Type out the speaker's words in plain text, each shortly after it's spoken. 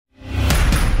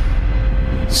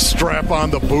strap on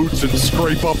the boots and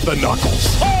scrape up the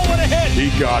knuckles. Oh, what a hit!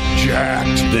 He got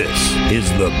jacked. This is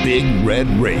the Big Red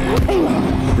Rage,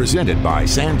 presented by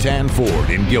Santan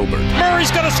Ford in Gilbert. Murray's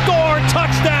going to score.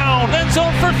 Touchdown. End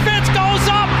zone for Fitz. Goes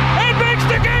up and makes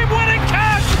the game-winning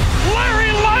catch.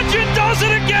 Larry Legend does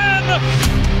it again.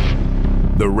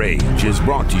 The Rage is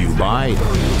brought to you by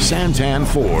Santan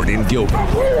Ford in Gilbert.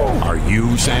 Are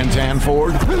you Santan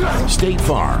Ford? State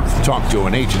Farm. Talk to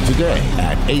an agent today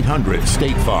at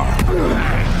 800-STATE-FARM.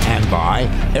 And by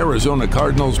Arizona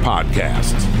Cardinals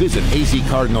Podcasts. Visit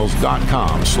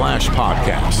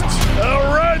azcardinals.com/podcasts. The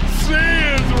Red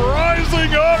Sea is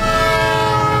rising up.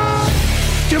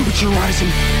 Temperature rising,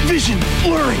 vision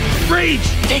blurring, rage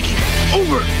taking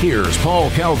over. Here's Paul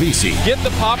Calvisi. Get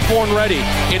the popcorn ready.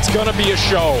 It's going to be a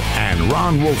show. And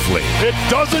Ron Wolfley. It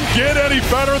doesn't get any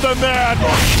better than that.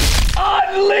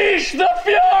 Unleash the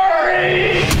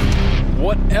fury!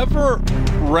 Whatever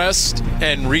rest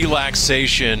and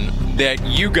relaxation that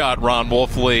you got, Ron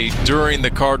Wolfley, during the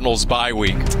Cardinals bye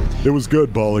week. It was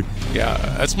good, Paulie. Yeah,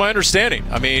 that's my understanding.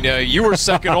 I mean, you were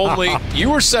second only. You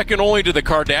were second only to the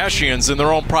Kardashians in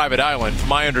their own private island. From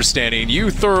my understanding, you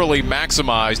thoroughly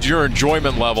maximized your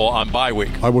enjoyment level on bye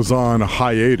week. I was on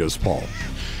hiatus, Paul.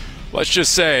 Let's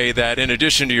just say that in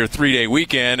addition to your 3-day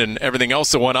weekend and everything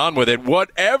else that went on with it,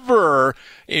 whatever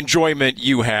enjoyment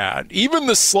you had, even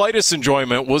the slightest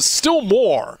enjoyment, was still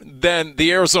more than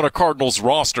the Arizona Cardinals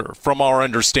roster, from our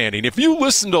understanding. If you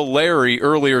listened to Larry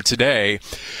earlier today,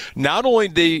 not only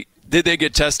did they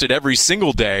get tested every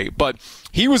single day, but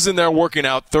he was in there working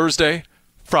out Thursday,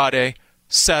 Friday,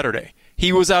 Saturday.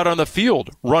 He was out on the field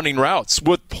running routes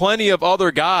with plenty of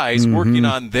other guys working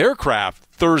on their craft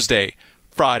Thursday,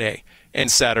 Friday, and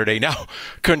Saturday. Now,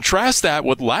 contrast that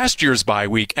with last year's bye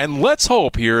week, and let's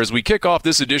hope here as we kick off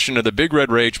this edition of the Big Red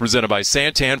Rage presented by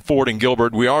Santan Ford in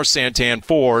Gilbert. We are Santan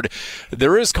Ford.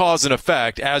 There is cause and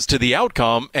effect as to the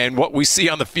outcome and what we see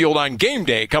on the field on game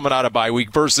day coming out of bye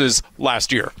week versus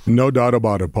last year. No doubt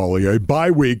about it, Paulie. A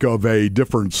bye week of a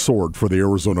different sort for the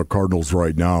Arizona Cardinals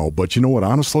right now. But you know what?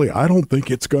 Honestly, I don't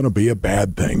think it's going to be a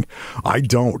bad thing. I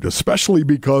don't, especially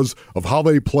because of how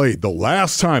they played. The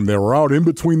last time they were out in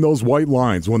between those white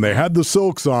lines, when they had the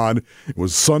silks on, it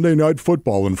was Sunday Night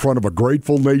Football in front of a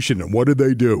grateful nation. And what did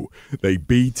they do? They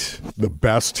beat the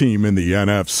best team in the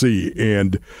NFC.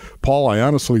 And, Paul, I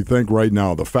honestly think right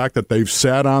now the fact that they've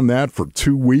sat on that for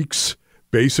 2 weeks,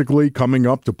 basically coming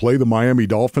up to play the Miami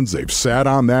Dolphins, they've sat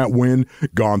on that win,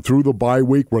 gone through the bye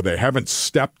week where they haven't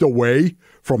stepped away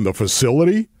from the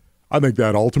facility, I think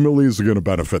that ultimately is going to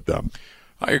benefit them.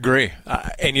 I agree.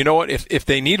 And you know what? If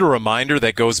they need a reminder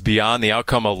that goes beyond the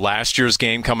outcome of last year's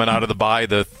game coming out of the bye,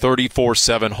 the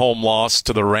 34-7 home loss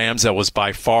to the Rams, that was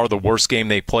by far the worst game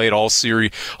they played all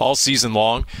season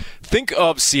long. Think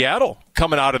of Seattle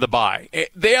coming out of the bye.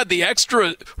 They had the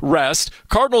extra rest.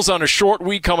 Cardinals on a short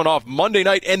week coming off Monday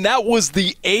night, and that was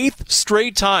the 8th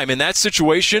straight time in that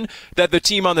situation that the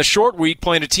team on the short week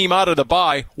playing a team out of the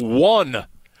bye won.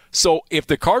 So if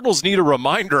the Cardinals need a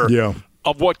reminder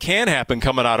of what can happen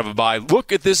coming out of a bye,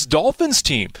 look at this Dolphins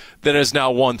team that has now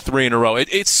won 3 in a row.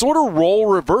 It's sort of role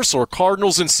reversal.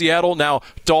 Cardinals in Seattle, now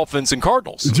Dolphins and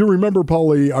Cardinals. Do you remember,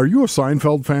 Paulie, are you a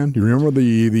Seinfeld fan? Do you remember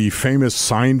the famous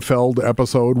Seinfeld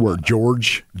episode where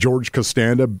George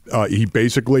Costanza, he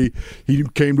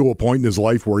came to a point in his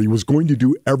life where he was going to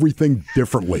do everything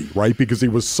differently, right? Because he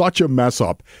was such a mess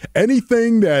up.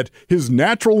 Anything that his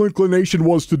natural inclination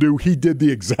was to do, he did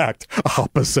the exact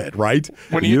opposite, right?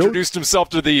 When he introduced himself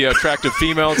to the attractive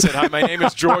female and said, "Hi, my name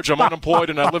is George. I'm unemployed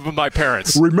and I live with my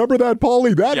parents." Remember that,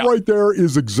 Paulie? That right there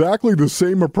is exactly the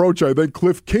same approach I think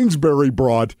Cliff Kingsbury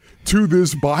brought to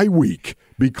this bye week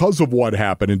because of what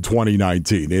happened in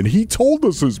 2019. And he told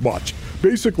us as much.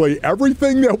 Basically,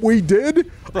 everything that we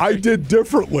did, I did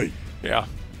differently. Yeah.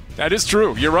 That is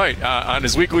true. You're right. On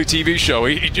his weekly TV show,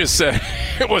 he just said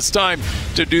it was time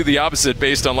to do the opposite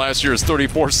based on last year's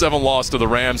 34-7 loss to the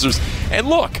Rams. And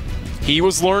look, he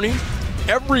was learning.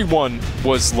 Everyone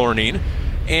was learning.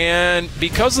 And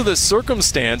because of the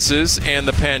circumstances and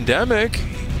the pandemic,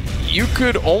 you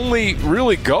could only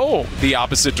really go the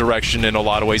opposite direction in a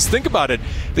lot of ways. Think about it.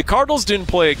 The Cardinals didn't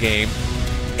play a game,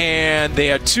 and they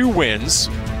had 2 wins.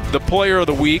 The player of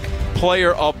the week,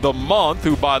 player of the month,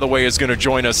 who, by the way, is going to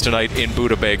join us tonight in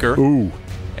Buda Baker. Ooh.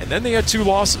 And then they had 2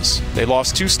 losses. They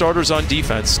lost 2 starters on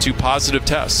defense, 2 positive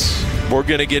tests. We're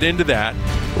going to get into that.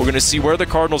 We're going to see where the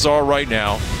Cardinals are right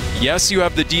now. Yes, you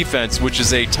have the defense, which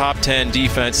is a top 10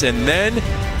 defense, and then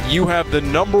you have the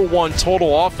number 1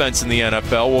 total offense in the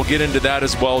NFL. We'll get into that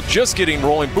as well. Just getting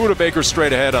rolling. Buda Baker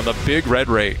straight ahead on the Big Red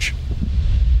Rage.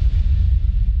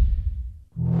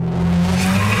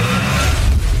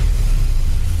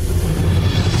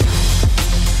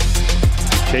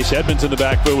 Chase Edmonds in the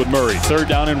backfield with Murray. 3rd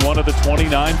down and 1 at the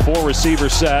 29. 4 receiver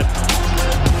set.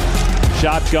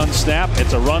 Shotgun snap.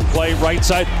 It's a run play right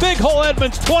side. Big hole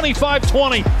Edmonds,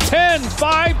 25-20,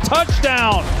 10-5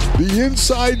 touchdown. The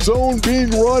inside zone being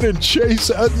run, and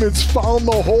Chase Edmonds found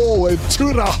the hole and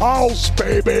to the house,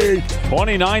 baby.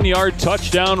 29-yard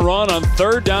touchdown run on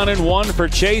 3rd down and 1 for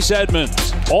Chase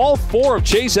Edmonds. All 4 of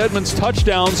Chase Edmonds'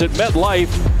 touchdowns at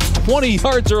MetLife, 20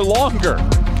 yards or longer.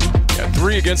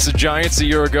 3 against the Giants a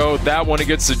year ago. That one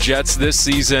against the Jets this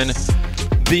season.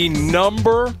 The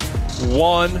number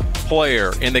 1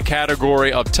 player in the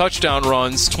category of touchdown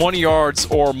runs, 20 yards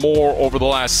or more over the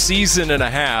last season and a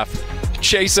half,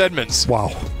 Chase Edmonds.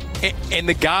 Wow. And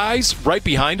the guys right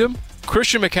behind him,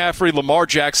 Christian McCaffrey, Lamar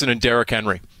Jackson, and Derrick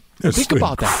Henry. Think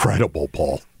about that. Incredible,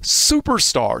 Paul.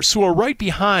 Superstars who are right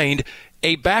behind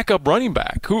a backup running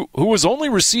back who has only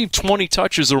received 20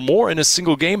 touches or more in a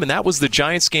single game, and that was the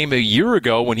Giants game a year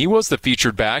ago when he was the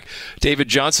featured back. David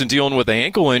Johnson dealing with an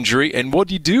ankle injury, and what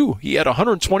did he do? He had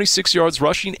 126 yards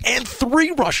rushing and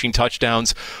 3 rushing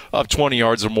touchdowns of 20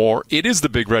 yards or more. It is the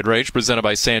Big Red Rage presented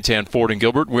by Santan Ford and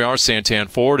Gilbert. We are Santan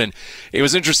Ford, and it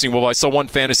was interesting. Well, I saw one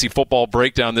fantasy football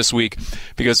breakdown this week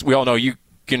because we all know you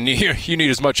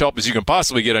need as much help as you can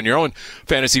possibly get on your own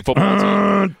fantasy football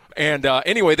team. And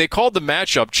anyway, they called the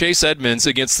matchup Chase Edmonds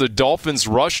against the Dolphins'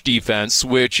 rush defense,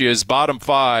 which is bottom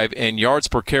 5 in yards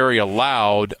per carry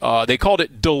allowed. They called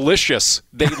it delicious.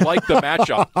 They liked the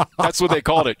matchup. That's what they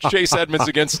called it. Chase Edmonds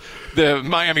against the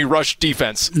Miami rush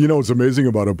defense. You know what's amazing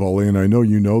about it, Paulie, and I know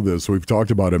you know this. We've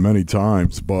talked about it many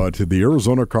times, but the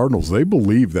Arizona Cardinals, they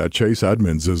believe that Chase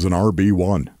Edmonds is an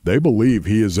RB1. They believe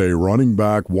he is a running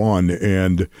back 1,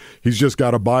 and he's just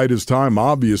got to bide his time,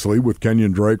 obviously, with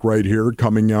Kenyon Drake right here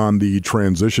coming on the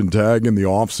transition tag in the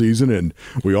offseason, and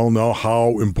we all know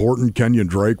how important Kenyon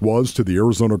Drake was to the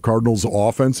Arizona Cardinals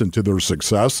offense and to their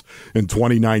success in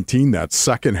 2019. That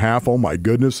second half, oh my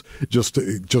goodness, just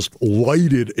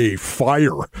lighted a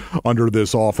fire under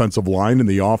this offensive line and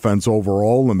the offense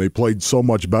overall, and they played so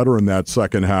much better in that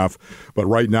second half. But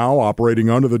right now, operating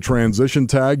under the transition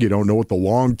tag, you don't know what the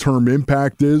long-term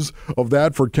impact is of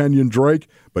that for Kenyon Drake.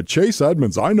 But Chase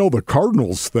Edmonds, I know the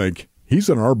Cardinals think he's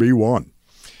an RB1.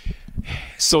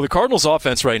 So the Cardinals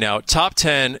offense right now, top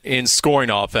 10 in scoring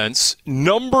offense,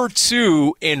 number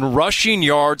 2 in rushing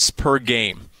yards per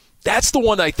game. That's the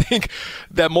one I think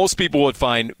that most people would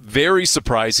find very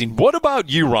surprising. What about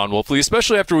you, Ron Wolfley?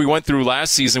 Especially after we went through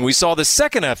last season, we saw the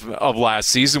second half of last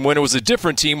season when it was a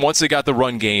different team once they got the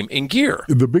run game in gear.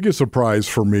 The biggest surprise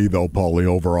for me, though, Paulie,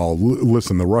 overall,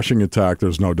 listen, the rushing attack,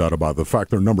 there's no doubt about it. The fact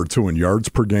they're number 2 in yards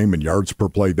per game and yards per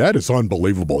play, that is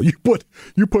unbelievable. You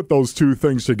put those two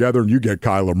things together and you get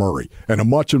Kyler Murray and a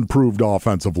much improved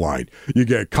offensive line. You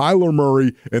get Kyler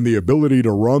Murray and the ability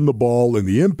to run the ball and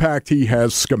the impact he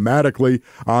has schematically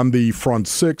on the front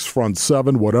 6, front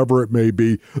 7, whatever it may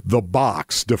be. The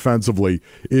box defensively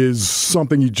is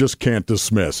something you just can't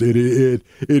dismiss. It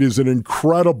is an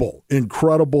incredible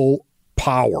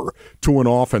power to an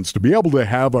offense to be able to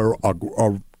have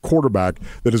a quarterback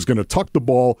that is going to tuck the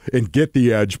ball and get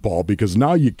the edge ball, because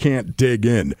now you can't dig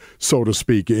in, so to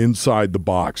speak, inside the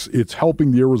box. It's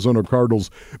helping the Arizona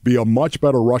Cardinals be a much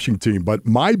better rushing team. But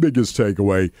my biggest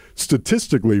takeaway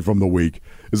statistically from the week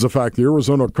is the fact the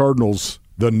Arizona Cardinals,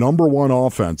 the number 1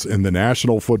 offense in the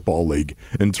National Football League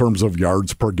in terms of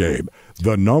yards per game.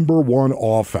 The number 1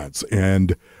 offense.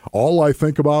 And all I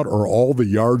think about are all the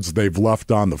yards they've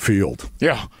left on the field.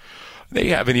 Yeah. They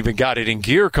haven't even got it in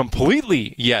gear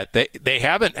completely yet. They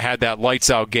haven't had that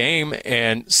lights-out game,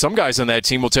 and some guys on that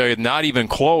team will tell you not even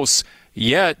close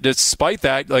yet. Despite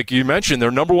that, like you mentioned, they're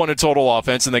number 1 in total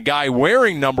offense, and the guy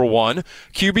wearing number 1,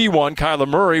 QB1, Kyler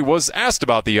Murray, was asked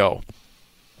about the O.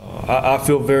 I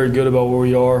feel very good about where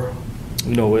we are.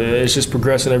 You know, it's just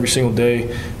progressing every single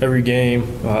day, every game.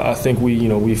 I think we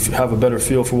have a better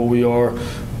feel for what we are.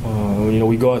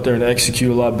 We go out there and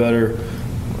execute a lot better.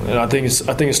 And I think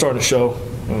it's starting to show.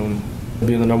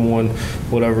 Being the number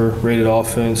 1 rated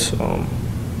offense,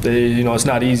 it's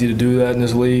not easy to do that in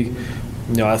this league.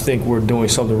 I think we're doing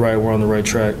something right. We're on the right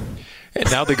track. And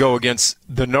now they go against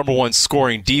the number 1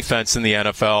 scoring defense in the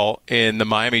NFL in the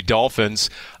Miami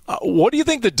Dolphins. What do you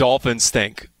think the Dolphins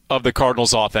think of the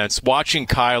Cardinals offense, watching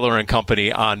Kyler and company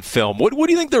on film? What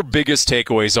do you think their biggest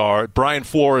takeaways are, Brian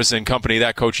Flores and company,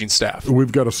 that coaching staff?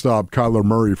 We've got to stop Kyler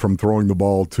Murray from throwing the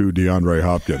ball to DeAndre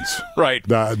Hopkins. Right.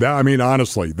 I mean,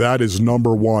 honestly, that is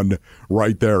number 1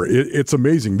 right there. It's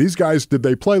amazing. These guys, did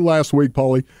they play last week,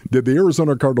 Paulie? Did the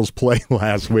Arizona Cardinals play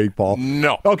last week, Paul?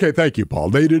 No. Okay, thank you, Paul.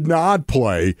 They did not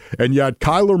play, and yet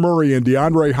Kyler Murray and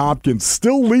DeAndre Hopkins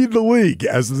still lead the league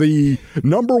as the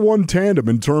number 1 tandem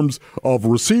in terms of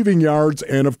receiving receiving yards,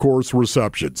 and, of course,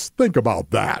 receptions. Think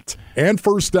about that. And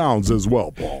first downs as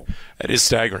well, Paul. That is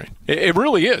staggering. It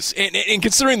really is. And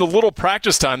considering the little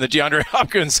practice time that DeAndre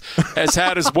Hopkins has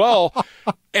had as well,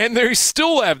 and they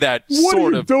still have that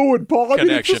sort of doing, Paul?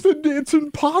 connection. I mean, it's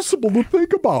impossible to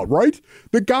think about, right?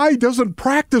 The guy doesn't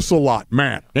practice a lot,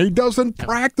 man. He doesn't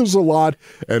practice a lot,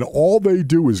 and all they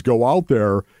do is go out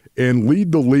there and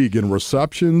lead the league in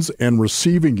receptions and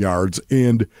receiving yards.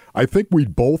 And I think we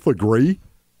both agree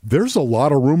there's a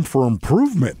lot of room for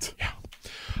improvement. Yeah.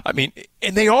 I mean,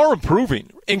 and they are improving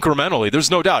incrementally.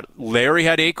 There's no doubt. Larry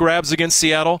had 8 grabs against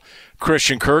Seattle.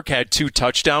 Christian Kirk had 2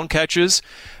 touchdown catches.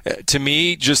 To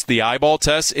me, just the eyeball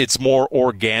test, it's more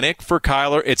organic for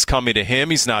Kyler. It's coming to him.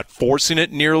 He's not forcing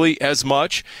it nearly as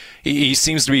much. He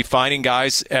seems to be finding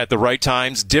guys at the right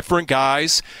times, different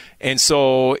guys. And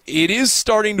so it is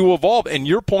starting to evolve. And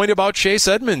your point about Chase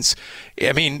Edmonds,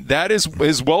 I mean, that is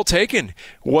well taken.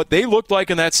 What they looked like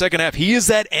in that second half, he is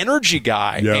that energy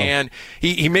guy. Yeah. And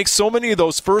he makes so many of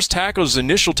those first tackles,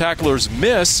 initial tacklers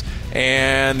miss.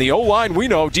 And the O-line, we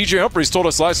know, DJ Humphries told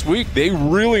us last week, they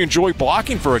really enjoy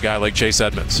blocking for a guy like Chase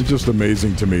Edmonds. It's just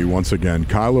amazing to me, once again,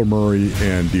 Kyler Murray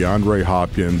and DeAndre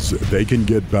Hopkins, they can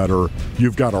get better.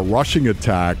 You've got a rushing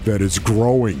attack that is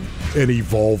growing and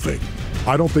evolving.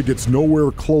 I don't think it's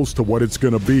nowhere close to what it's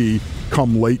going to be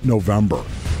come late November,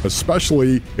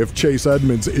 especially if Chase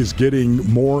Edmonds is getting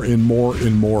more and more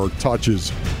and more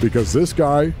touches, because this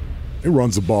guy, he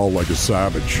runs the ball like a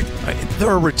savage.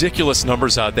 There are ridiculous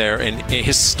numbers out there and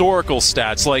historical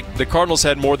stats, like the Cardinals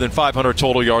had more than 500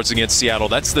 total yards against Seattle.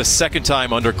 That's the second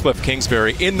time under Cliff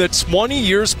Kingsbury. In the 20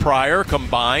 years prior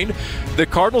combined, the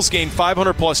Cardinals gained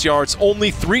 500-plus yards only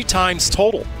 3 times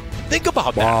total. Think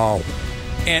about that. Wow.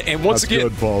 And once That's again,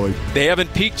 good, Paulie. They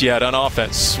haven't peaked yet on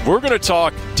offense. We're going to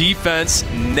talk defense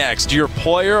next. Your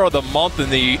player of the month in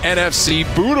the NFC,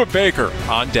 Budda Baker,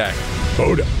 on deck.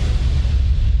 Budda.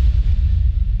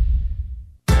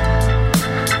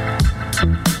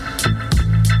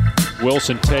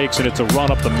 Wilson takes, and it's a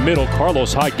run up the middle.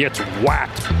 Carlos Hyde gets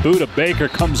whacked. Budda Baker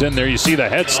comes in there. You see the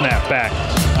head snap back.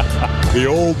 The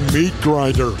old meat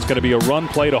grinder. It's going to be a run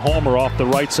play to Homer off the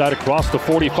right side across the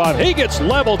 45. He gets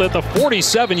leveled at the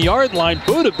 47-yard line.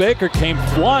 Budda Baker came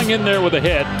flying in there with a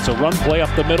hit. It's a run play up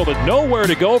the middle, but nowhere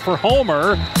to go for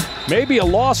Homer. Maybe a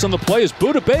loss on the play as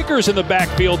Budda Baker's in the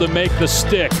backfield to make the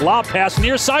stick. Lob pass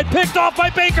near side, picked off by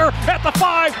Baker at the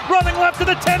 5, running left to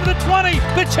the 10 to the 20.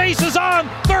 The chase is on,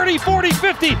 30, 40,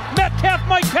 50. Metcalf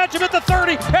might catch him at the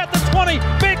 30, at the 20.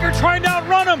 Baker trying to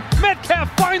outrun him.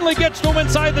 Metcalf finally gets to him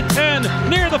inside the 10,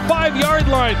 near the 5-yard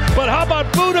line. But how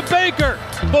about Budda Baker,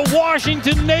 the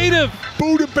Washington native?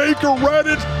 Budda Baker read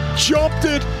it, jumped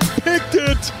it, picked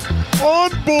it.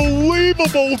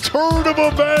 Unbelievable turn of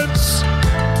events.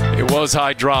 It was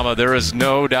high drama. There is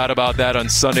no doubt about that on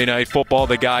Sunday Night Football.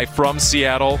 The guy from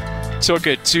Seattle took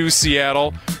it to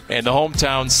Seattle, and the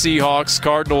hometown Seahawks.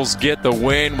 Cardinals get the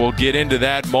win. We'll get into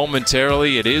that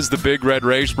momentarily. It is the Big Red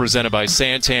Rage presented by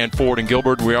Santan Ford and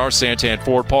Gilbert. We are Santan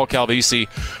Ford. Paul Calvisi,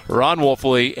 Ron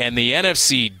Wolfley, and the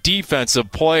NFC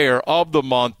Defensive Player of the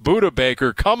Month, Budda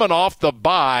Baker, coming off the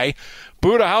bye.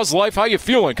 Budda, how's life? How you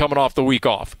feeling coming off the week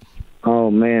off?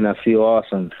 Oh, man, I feel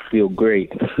awesome. Feel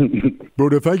great.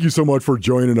 Budda, thank you so much for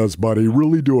joining us, buddy.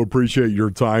 Really do appreciate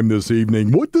your time this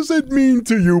evening. What does it mean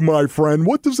to you, my friend?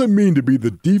 What does it mean to be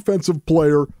the Defensive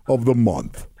Player of the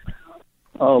Month?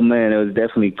 Oh, man, it was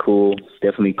definitely cool.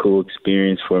 Definitely cool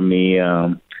experience for me.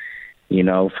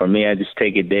 For me, I just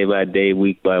take it day by day,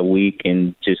 week by week,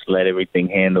 and just let everything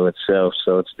handle itself.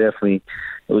 So it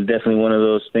was definitely one of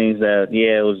those things that,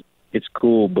 it's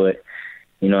cool, but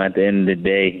at the end of the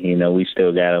day, we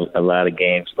still got a lot of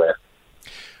games left.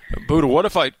 Budda, what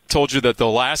if I told you that the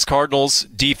last Cardinals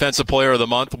Defensive Player of the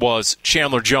Month was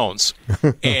Chandler Jones?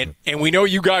 and we know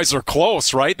you guys are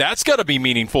close, right? That's got to be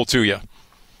meaningful to you.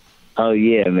 Oh,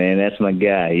 yeah, man. That's my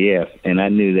guy, yeah. And I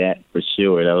knew that for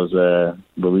sure. That was,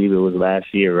 I believe it was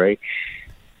last year, right?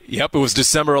 Yep, it was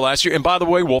December of last year. And by the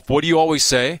way, Wolf, what do you always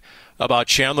say about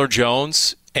Chandler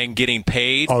Jones and getting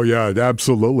paid? Oh, yeah,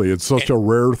 absolutely. It's such a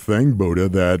rare thing, Budda,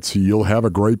 that you'll have a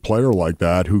great player like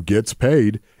that who gets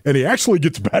paid, and he actually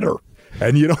gets better.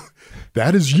 And,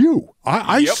 that is you.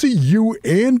 I see you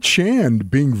and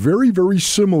Chand being very, very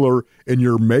similar in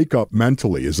your makeup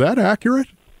mentally. Is that accurate?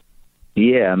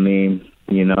 Yeah, I mean,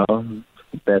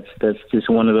 that's just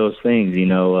one of those things,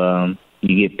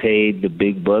 you get paid the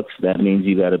big bucks. That means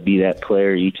you got to be that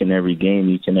player each and every game,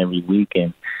 each and every week.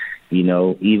 And,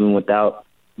 even without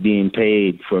being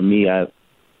paid, for me,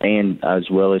 and as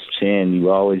well as Chan, you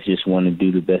always just want to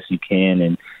do the best you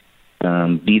can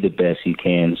and be the best you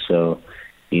can. So,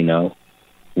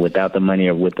 without the money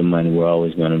or with the money, we're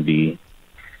always going to be,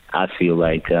 I feel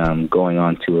like, going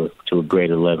on to a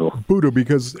greater level. Buddha,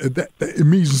 because it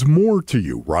means more to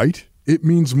you, right? It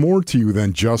means more to you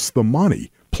than just the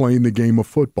money, playing the game of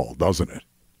football, doesn't it?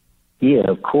 Yeah,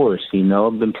 of course.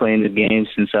 I've been playing the game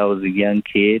since I was a young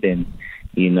kid, and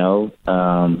know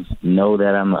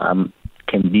that I'm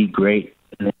can be great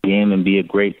in the game and be a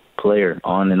great player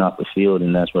on and off the field,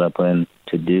 and that's what I plan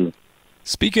to do.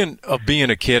 Speaking of being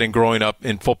a kid and growing up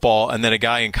in football, and then a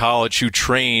guy in college who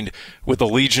trained with the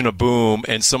Legion of Boom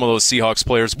and some of those Seahawks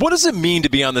players, what does it mean to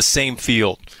be on the same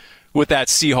field with that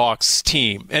Seahawks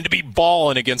team and to be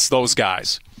balling against those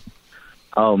guys?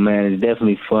 Oh, man, it's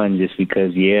definitely fun just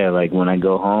because, like when I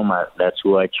go home, that's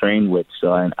who I train with.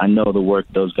 So I know the work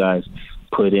those guys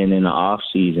put in the off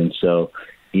season. So,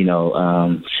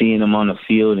 seeing them on the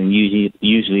field, and usually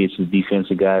it's the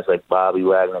defensive guys like Bobby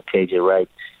Wagner, KJ Wright.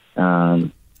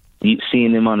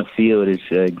 Seeing them on the field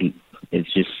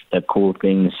it's just a cool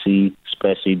thing to see,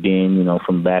 especially being,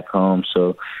 from back home.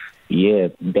 So,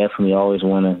 definitely always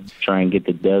want to try and get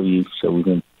the W so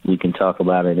we can talk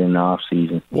about it in the off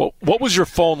season. Well, what was your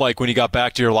phone like when you got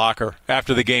back to your locker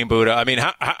after the game, Buddha? I mean,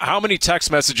 how many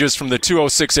text messages from the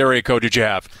 206 area code did you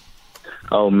have?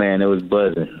 Oh, man, it was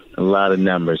buzzing. A lot of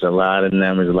numbers, a lot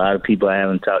of people I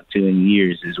haven't talked to in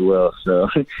years as well. So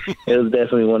it was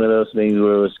definitely one of those things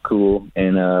where it was cool,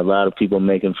 and a lot of people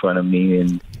making fun of me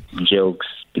and jokes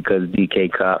because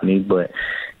DK caught me. But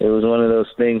it was one of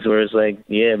those things where it's like,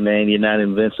 yeah, man, you're not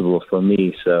invincible for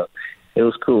me. So it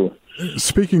was cool.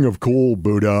 Speaking of cool,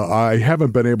 Buddha, I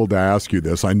haven't been able to ask you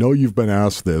this. I know you've been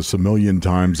asked this a million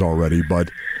times already, but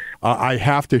I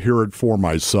have to hear it for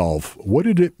myself. What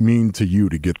did it mean to you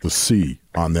to get the C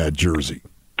on that jersey?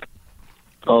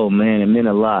 Oh, man, it meant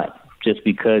a lot just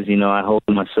because, I hold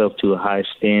myself to a high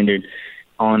standard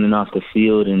on and off the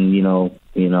field. And,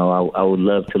 I would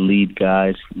love to lead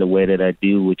guys the way that I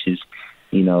do, which is,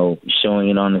 showing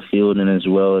it on the field, and as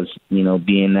well as,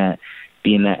 being that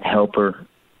helper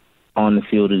on the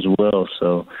field as well.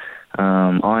 So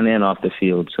on and off the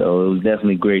field. So it was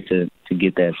definitely great to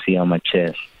get that C on my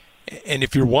chest. And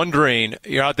if you're wondering,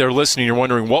 you're out there listening, you're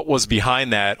wondering what was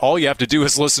behind that, all you have to do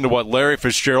is listen to what Larry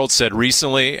Fitzgerald said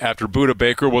recently after Buddha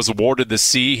Baker was awarded the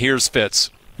C. Here's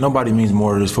Fitz. Nobody means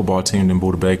more to this football team than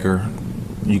Buddha Baker.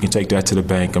 You can take that to the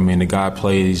bank. I mean, the guy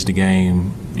plays the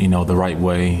game, the right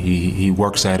way. He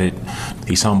works at it.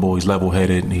 He's humble. He's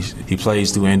level-headed. He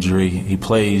plays through injury. He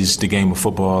plays the game of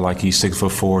football like he's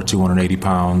 6'4", 280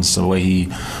 pounds. The way he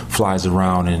flies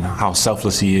around and how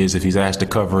selfless he is. If he's asked to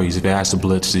cover, if he's asked to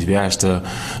blitz, if he's asked to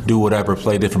do whatever,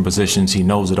 play different positions, he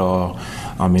knows it all.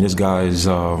 I mean, this guy is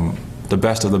the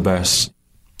best of the best.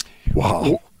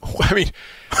 Wow. I mean,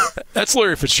 that's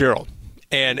Larry Fitzgerald,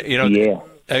 and Yeah.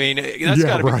 I mean, that's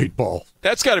got to be right, Paul.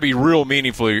 That's got to be real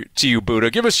meaningful to you, Buddha.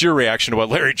 Give us your reaction to what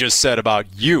Larry just said about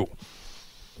you.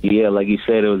 Yeah, like you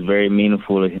said, it was very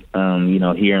meaningful to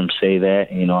hear him say that.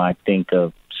 I think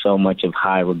of so much of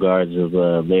high regards of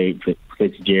Larry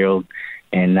Fitzgerald,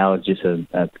 and that was just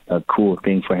a cool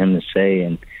thing for him to say.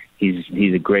 And he's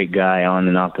a great guy on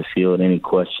and off the field. Any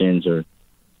questions or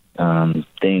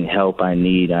help I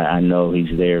need, I know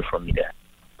he's there for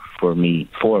me.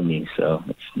 So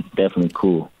it's definitely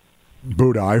cool.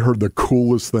 Buddha, I heard the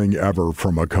coolest thing ever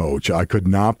from a coach. I could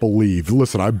not believe.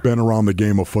 Listen, I've been around the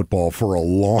game of football for a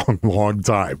long, long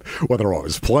time. Whether I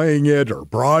was playing it or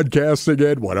broadcasting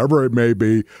it, whatever it may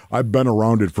be, I've been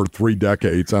around it for 3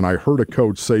 decades, and I heard a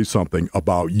coach say something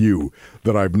about you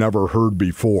that I've never heard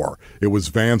before. It was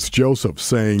Vance Joseph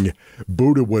saying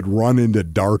Buddha would run into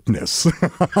darkness.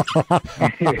 Buddha,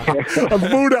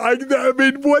 I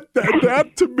mean,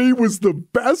 that to me was the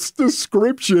best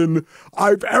description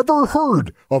I've ever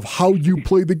heard of how you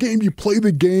play the game. You play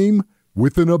the game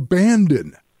with an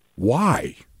abandon.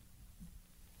 Why?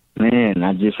 Man,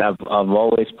 I've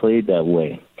always played that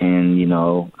way, and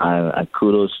I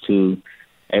kudos to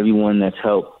everyone that's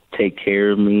helped take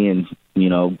care of me and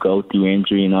go through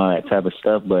injury and all that type of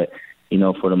stuff. But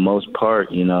for the most part,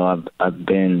 I've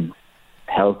been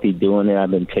healthy doing it.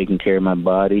 I've been taking care of my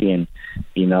body, and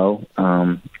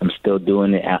I'm still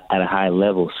doing it at a high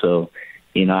level. So.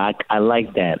 I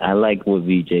like that. I like what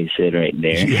VJ said right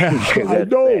there. Yeah, I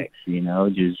know.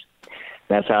 Facts,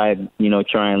 that's how I,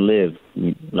 try and live.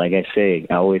 Like I say,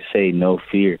 I always say no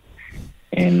fear.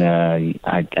 And I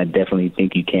definitely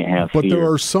think you can't have fear. But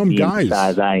there are some guys.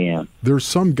 As I am. There's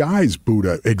some guys,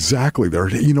 Buddha, exactly.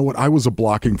 You know what? I was a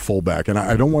blocking fullback, and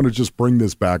I don't want to just bring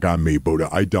this back on me, Buddha.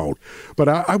 I don't. But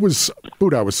I was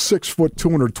 6 foot,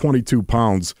 222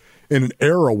 pounds in an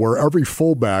era where every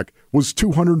fullback was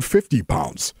 250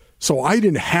 pounds. So I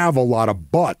didn't have a lot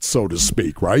of butt, so to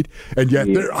speak, right? And yet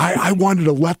I wanted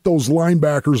to let those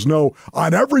linebackers know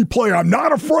on every play, I'm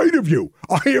not afraid of you.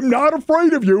 I am not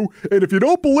afraid of you. And if you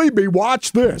don't believe me,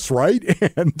 watch this, right?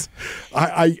 And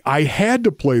I had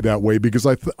to play that way because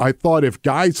I thought if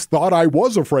guys thought I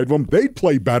was afraid of them, they'd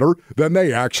play better than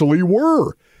they actually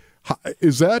were.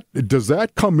 Does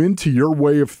that come into your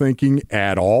way of thinking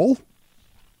at all?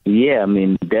 Yeah, I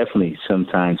mean, definitely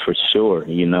sometimes for sure.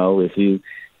 If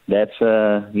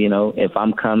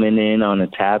I'm coming in on a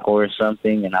tackle or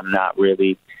something and I'm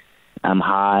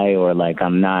high or like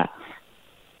I'm not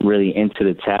really into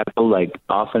the tackle, like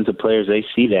offensive players, they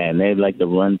see that and they like to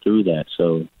run through that.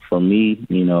 So for me,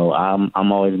 I'm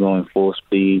always going full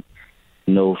speed,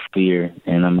 no fear,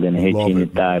 and I'm going to hit you in the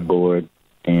thigh board,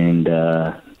 and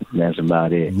that's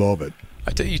about it. Love it.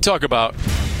 You talk about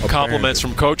compliments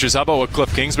from coaches. How about what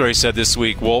Cliff Kingsbury said this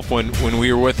week, Wolf, when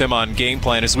we were with him on Game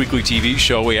Plan, his weekly TV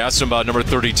show? We asked him about number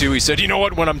 32. He said, you know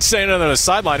what, when I'm standing on the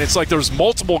sideline, it's like there's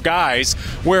multiple guys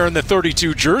wearing the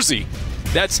 32 jersey.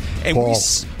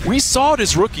 We saw it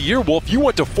his rookie year, Wolf. You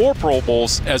went to 4 Pro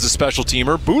Bowls as a special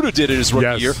teamer. Buddha did it his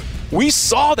rookie year. We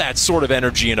saw that sort of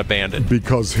energy in abandon.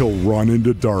 Because he'll run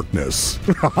into darkness.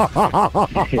 That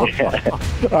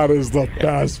is the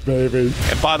best, baby.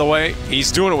 And by the way,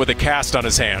 he's doing it with a cast on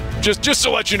his hand. Just to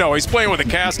let you know, he's playing with a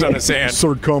cast on his hand.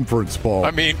 Circumference, Paul.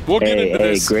 I mean, we'll get into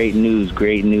this. Great news.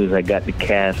 I got the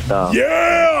cast off.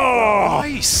 Yeah!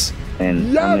 Nice.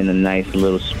 And I'm in a nice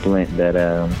little splint that,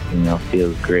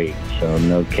 feels great. So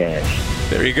no cash.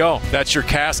 There you go. That's your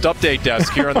cast update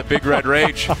desk here on the Big Red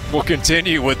Rage. We'll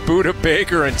continue with Buddha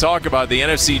Baker and talk about the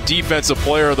NFC Defensive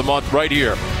Player of the Month right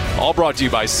here. All brought to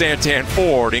you by Santan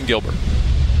Ford in Gilbert.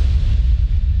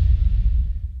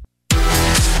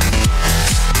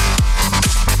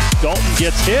 Dalton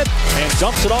gets hit and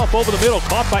dumps it off over the middle.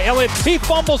 Caught by Elliott. He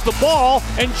fumbles the ball,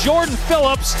 and Jordan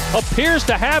Phillips appears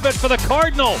to have it for the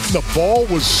Cardinals. The ball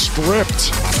was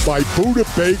stripped by Buddha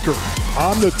Baker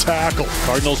on the tackle.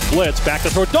 Cardinals blitz. Back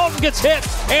to throw. Dalton gets hit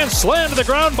and slammed to the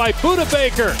ground by Buddha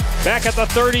Baker. Back at the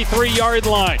 33-yard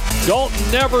line.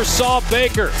 Dalton never saw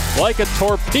Baker. Like a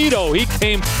torpedo, he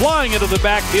came flying into the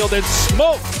backfield and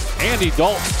smoked Andy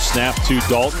Dalton. Snap to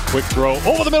Dalton. Quick throw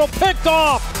over the middle. Picked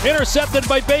off. Intercepted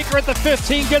by Baker at the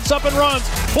 15. Gets up and runs.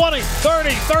 20, 30,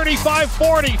 35,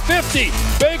 40, 50.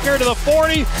 Baker to the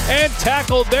 40 and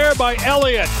tackled there by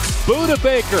Elliott. Buddha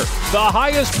Baker, the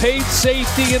highest paid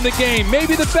safety in the game,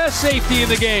 maybe the best safety in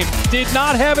the game, did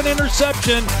not have an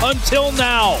interception until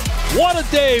now. What a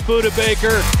day, Buddha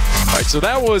Baker. All right, so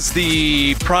that was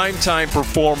the primetime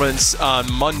performance on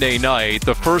Monday night,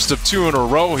 the first of 2 in a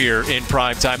row here in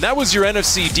primetime. That was your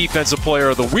NFC Defensive Player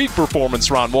of the Week performance,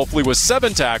 Ron Wolfley, with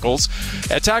 7 tackles,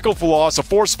 a tackle for loss, a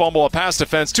forced fumble, a pass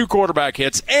defense, 2 quarterback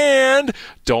hits, and,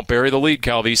 don't bury the lead,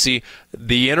 Calvisi,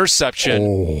 the interception,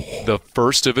 the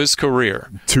first of his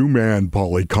career. 2-man,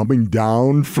 Paulie, coming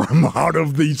down from out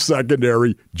of the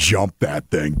secondary, jumped that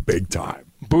thing big time.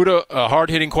 Buddha, a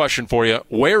hard-hitting question for you.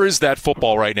 Where is that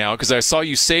football right now? Because I saw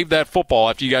you save that football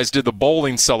after you guys did the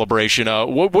bowling celebration.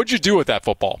 What'd you do with that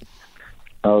football?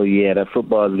 Oh, yeah, that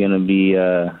football is going to be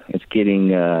it's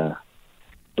getting,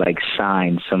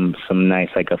 signed, some nice,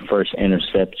 like a first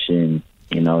interception,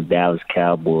 Dallas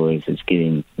Cowboys. It's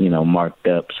getting, marked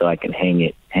up so I can hang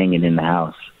it in the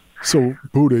house. So,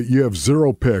 Buddha, you have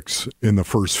 0 picks in the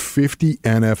first 50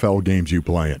 NFL games you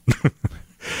play in.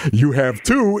 You have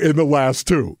 2 in the last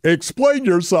 2. Explain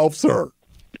yourself, sir.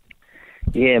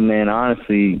 Yeah, man,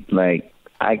 honestly,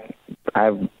 I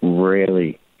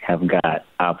rarely have got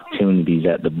opportunities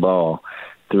at the ball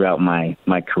throughout my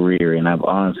career, and I've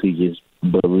honestly just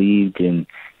believed in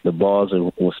the balls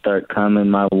will start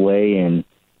coming my way, and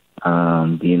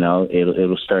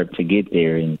it'll start to get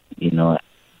there. And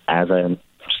as I'm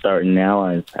starting now,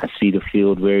 I see the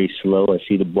field very slow. I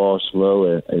see the ball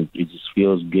slow. It just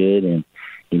feels good, and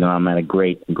I'm at a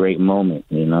great moment.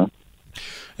 And,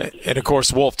 of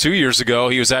course, Wolf, 2 years ago,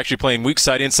 he was actually playing weak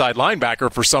side inside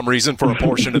linebacker for some reason for a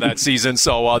portion of that season.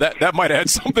 So that might have had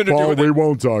something to do with it. We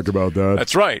won't talk about that.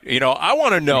 That's right. I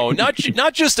want to know,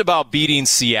 not just about beating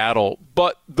Seattle,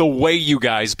 but the way you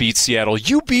guys beat Seattle.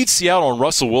 You beat Seattle and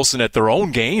Russell Wilson at their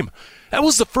own game. That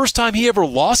was the first time he ever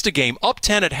lost a game, up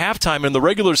 10 at halftime in the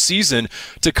regular season.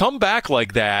 To come back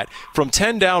like that from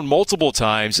 10 down multiple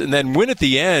times and then win at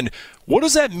the end, what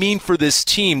does that mean for this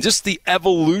team, just the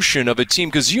evolution of a team?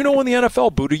 Because in the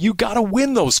NFL, Buddha, you got to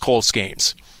win those close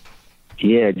games.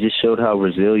 Yeah, it just showed how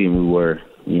resilient we were.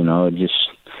 It just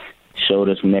showed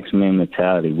us next man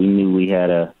mentality. We knew we had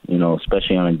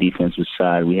especially on the defensive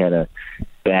side, we had a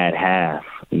bad half.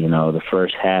 The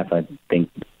first half, I think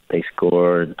They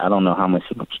scored, I don't know how much,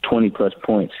 it was 20-plus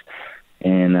points.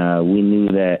 And we knew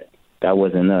that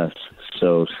wasn't us.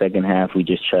 So second half, we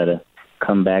just try to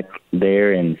come back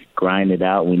there and grind it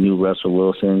out. We knew Russell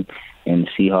Wilson and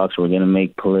the Seahawks were going to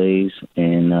make plays,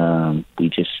 and we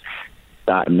just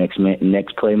thought next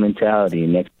play mentality.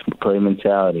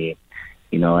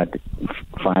 You know,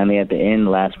 finally at the end,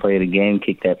 last play of the game,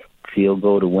 kicked that field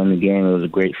goal to win the game. It was a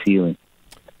great feeling.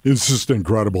 It's just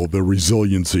incredible, the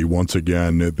resiliency, once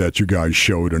again, that you guys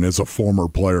showed. And as a former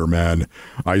player, man,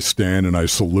 I stand and I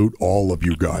salute all of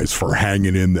you guys for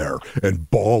hanging in there and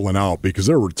balling out, because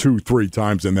there were 2-3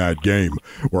 times in that game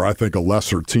where I think a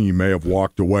lesser team may have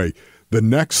walked away. The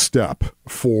next step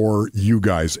for you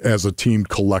guys as a team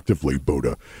collectively,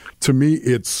 Buddha, to me,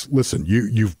 it's, listen,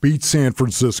 you've beat San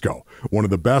Francisco, one of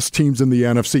the best teams in the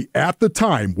NFC. At the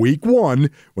time, week 1,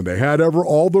 when they had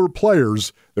all their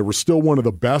players, they were still one of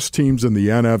the best teams in the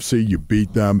NFC. You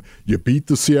beat them. You beat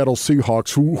the Seattle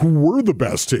Seahawks, who were the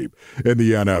best team in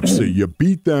the NFC. You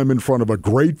beat them in front of a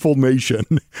grateful nation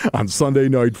on Sunday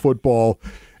Night Football.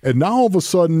 And now all of a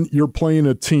sudden, you're playing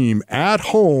a team at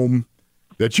home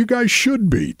that you guys should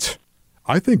beat.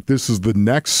 I think this is the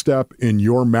next step in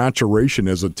your maturation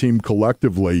as a team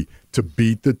collectively to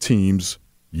beat the teams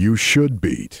you should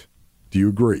beat. Do you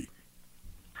agree?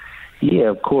 Yeah,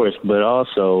 of course. But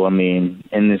also, I mean,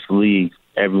 in this league,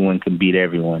 everyone can beat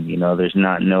everyone. You know, there's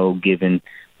no given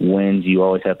wins. You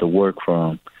always have to work for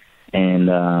them.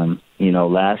 And, you know,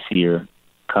 last year,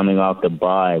 coming off the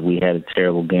bye, we had a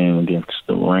terrible game against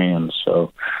the Rams.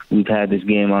 So we've had this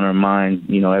game on our mind,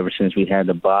 you know, ever since we had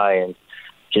the bye. And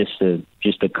just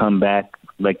to come back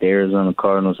like the Arizona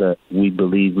Cardinals that we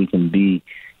believe we can be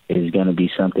is going to be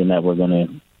something that we're going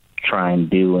to try and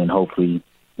do, and hopefully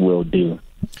will do.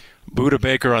 Buddha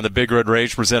Baker on the Big Red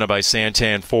Rage, presented by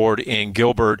Santan Ford in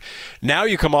Gilbert. Now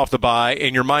you come off the bye,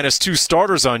 and you're -2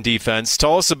 starters on defense.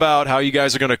 Tell us about how you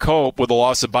guys are going to cope with the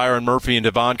loss of Byron Murphy and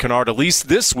Devon Kennard, at least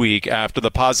this week after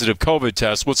the positive COVID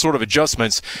test. What sort of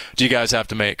adjustments do you guys have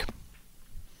to make?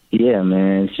 Yeah,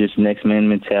 man, it's just next man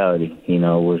mentality. You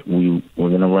know, we're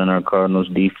going to run our Cardinals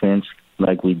defense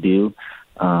like we do.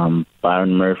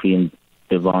 Byron Murphy and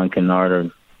Devon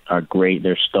Kennard are great.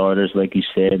 They're starters, like you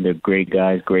said. They're great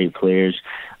guys, great players,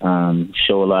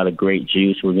 show a lot of great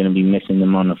juice. We're going to be missing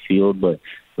them on the field, but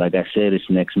like I said, it's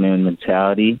next man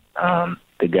mentality.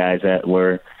 The guys that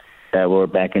were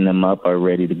backing them up are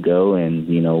ready to go, and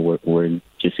you know we're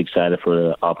just excited for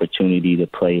the opportunity to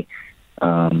play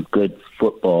good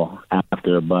football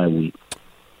after a bye week.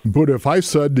 But if I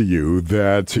said to you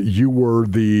that you were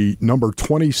the number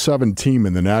 27 team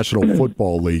in the National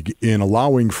Football League in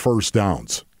allowing first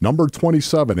downs, number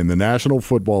 27 in the National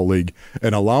Football League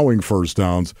in allowing first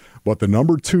downs, but the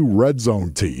number 2 red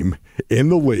zone team in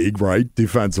the league, right,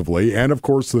 defensively, and of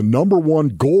course the number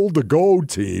 1 goal-to-go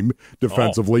team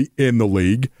defensively in the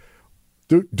league,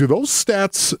 do those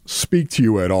stats speak to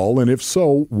you at all? And if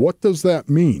so, what does that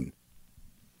mean?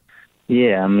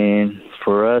 Yeah, I mean,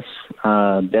 for us,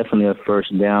 definitely a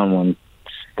first down one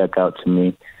stuck out to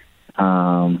me.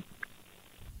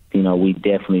 You know, we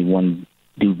definitely want to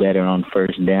do better on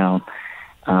first down.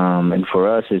 And for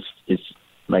us, it's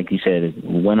like you said,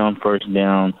 win on first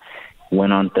down,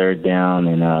 win on third down,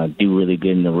 and do really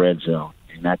good in the red zone.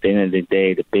 And at the end of the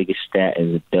day, the biggest stat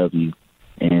is a W.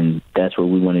 And that's what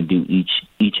we want to do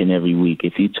each and every week.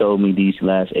 If you told me these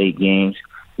last 8 games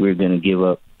we were going to give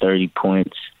up 30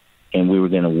 points and we were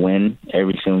going to win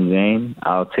every single game,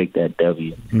 I'll take that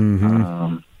W.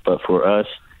 Mm-hmm. But for us,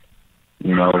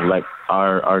 you know, like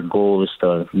our goal is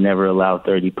to never allow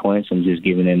 30 points. I'm just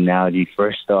giving an analogy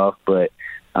first off. But,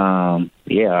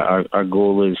 our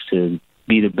goal is to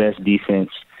be the best defense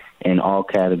in all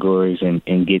categories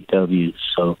and get W's.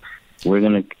 So we're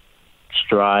going to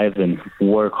strive and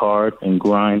work hard and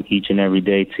grind each and every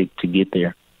day to get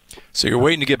there. So you're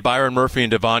waiting to get Byron Murphy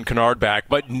and Devon Kennard back,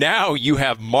 but now you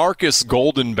have Marcus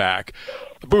Golden back.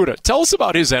 Buddha, tell us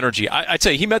about his energy. I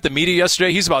tell you, he met the media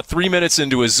yesterday. He's about 3 minutes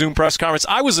into his Zoom press conference.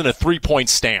 I was in a 3-point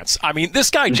stance. I mean, this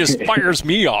guy just fires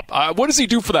me up. What does he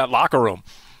do for that locker room?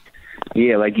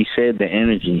 Yeah, like you said, the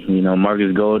energy. You know,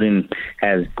 Marcus Golden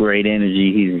has great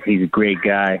energy. He's a great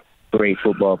guy, great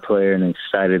football player, and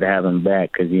excited to have him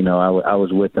back because, you know, I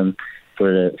was with him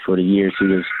for the years he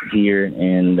was here,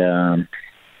 and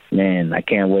man, I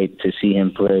can't wait to see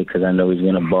him play because I know he's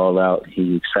going to ball out.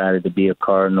 He's excited to be a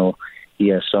Cardinal. He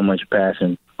has so much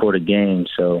passion for the game.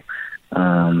 So,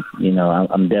 you know,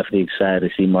 I'm definitely excited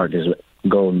to see Marcus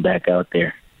Golden back out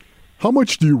there. How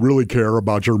much do you really care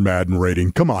about your Madden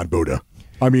rating? Come on, Buddha.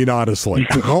 I mean, honestly,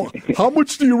 how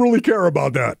much do you really care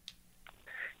about that?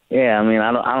 Yeah, I mean,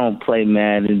 I don't play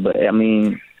Madden, but I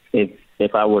mean, if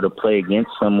if I were to play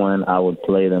against someone, I would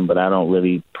play them, but I don't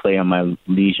really play on my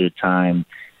leisure time.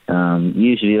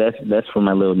 Usually that's for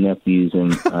my little nephews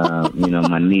and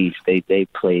my niece. They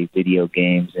play video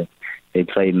games and they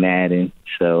play Madden.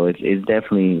 So it's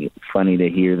definitely funny to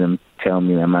hear them tell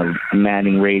me that my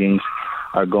Madden ratings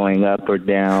are going up or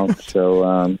down.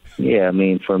 So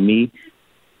for me,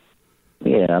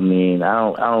 I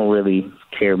don't really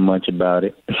care much about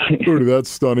it. Dude, that's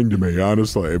stunning to me,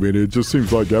 honestly. I mean, it just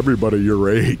seems like everybody your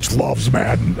age loves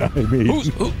Madden. I mean,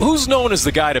 who's known as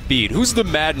the guy to beat? Who's the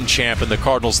Madden champ in the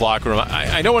Cardinals locker room?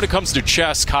 I know when it comes to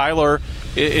chess, Kyler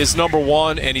is number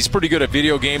one, and he's pretty good at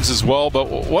video games as well. But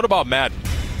what about Madden?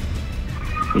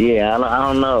 Yeah, I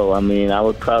don't know. I mean, I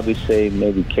would probably say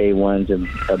maybe K1's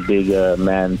a big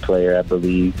Madden player, I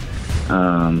believe.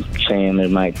 Chandler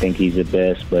might think he's the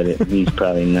best, but he's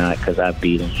probably not because I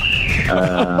beat him.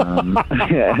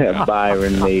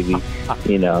 Byron, maybe,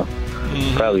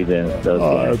 probably those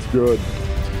guys. That's good.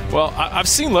 Well, I've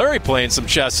seen Larry playing some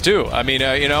chess too. I mean,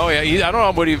 I don't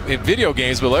know what video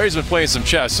games, but Larry's been playing some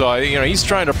chess, so he's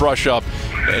trying to brush up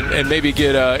and maybe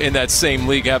get in that same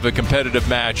league, have a competitive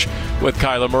match with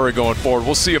Kyler Murray going forward.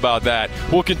 We'll see about that.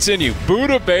 We'll continue.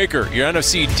 Budda Baker, your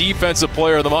NFC Defensive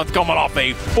Player of the Month, coming off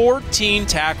a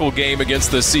 14-tackle game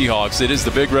against the Seahawks. It is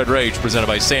the Big Red Rage, presented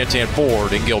by Santan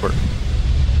Ford in Gilbert.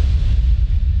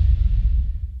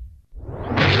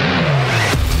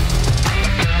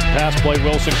 Pass play,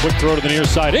 Wilson, quick throw to the near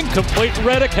side. Incomplete.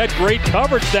 Reddick had great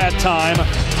coverage that time.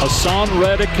 Hassan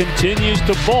Reddick continues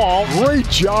to ball. Great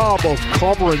job of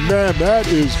covering, man. That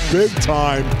is big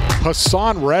time.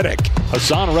 Hassan Reddick.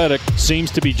 Hassan Reddick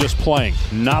seems to be just playing,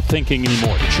 not thinking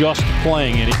anymore, just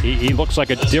playing, and he looks like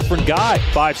a different guy.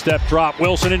 5-step drop.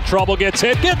 Wilson in trouble, gets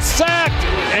hit, gets sacked,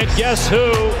 and guess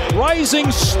who?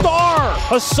 Rising star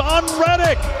Hassan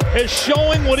Reddick is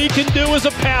showing what he can do as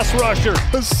a pass rusher.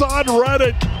 Hassan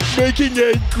Reddick making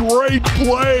a great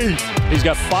play. He's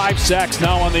got 5 sacks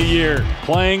now on the year,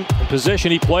 playing a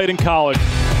position he played in college.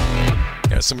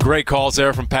 Yeah, some great calls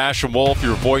there from Passion Wolf,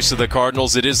 your voice of the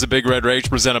Cardinals. It is the Big Red Rage,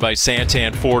 presented by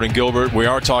Santan Ford and Gilbert. We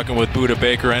are talking with Budda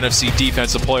Baker, NFC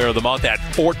Defensive Player of the Month, at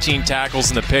 14 tackles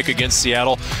in the pick against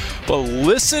Seattle. But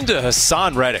listen to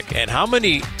Hassan Reddick and how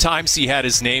many times he had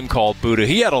his name called, Budda.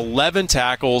 He had 11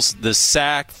 tackles, the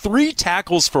sack, 3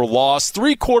 tackles for loss,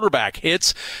 3 quarterback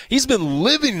hits. He's been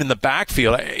living in the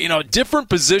backfield. Different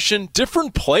position,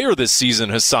 different player this season,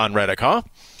 Hassan Reddick, huh?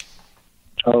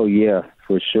 Oh, yeah,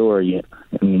 for sure. Yeah.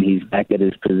 I mean, he's back at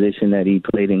his position that he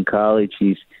played in college.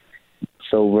 He's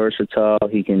so versatile.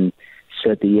 He can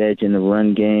set the edge in the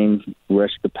run game,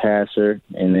 rush the passer,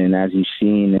 and then as you've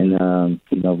seen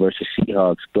versus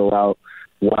Seahawks, go out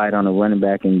wide on a running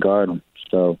back and guard him.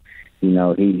 So,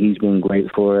 he's been great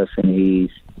for us, and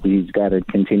he's got to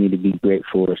continue to be great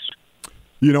for us.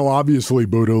 Obviously,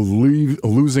 Budda,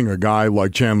 losing a guy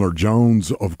like Chandler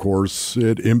Jones, of course,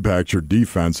 it impacts your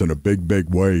defense in a big,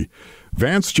 big way.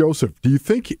 Vance Joseph, do you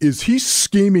think, is he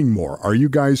scheming more? Are you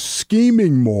guys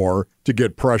scheming more to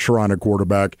get pressure on a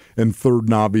quarterback in third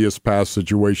and obvious pass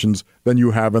situations than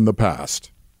you have in the past?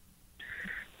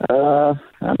 I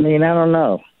don't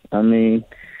know.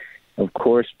 Of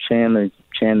course, Chandler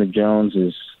Jones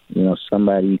is,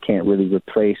 somebody you can't really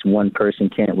replace. One person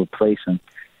can't replace him.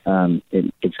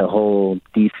 It's a whole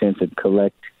defensive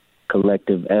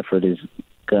collective effort is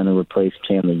going to replace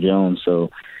Chandler Jones. So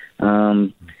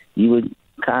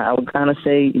I would kind of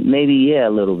say maybe, a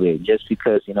little bit, just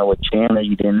because, with Chandler,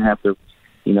 you didn't have to,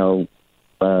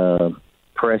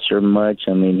 pressure much.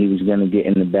 I mean, he was going to get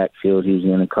in the backfield. He was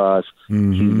going to cause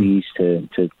QBs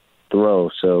to throw.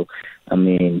 So,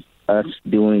 us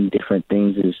doing different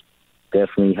things is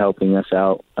definitely helping us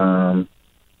out, going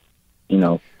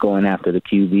after the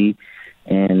QB.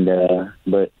 And,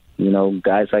 but,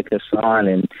 guys like Hassan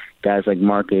and guys like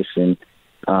Marcus and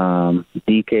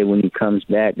DK when he comes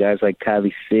back, guys like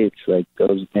Kylie Fitz, like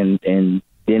those, and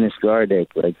Dennis Gardeck,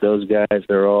 like those guys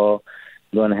are all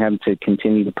going to have to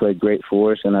continue to play great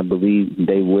for us, and I believe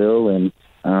they will, and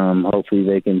hopefully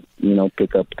they can,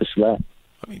 pick up the slack.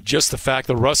 Just the fact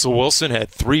that Russell Wilson had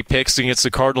 3 picks against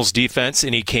the Cardinals defense,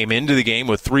 and he came into the game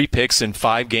with 3 picks in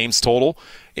 5 games total,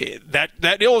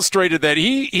 that illustrated that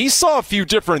he saw a few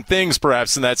different things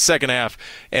perhaps in that second half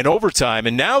and overtime.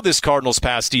 And now this Cardinals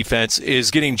pass defense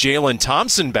is getting Jalen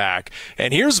Thompson back.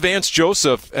 And here's Vance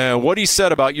Joseph, what he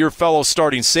said about your fellow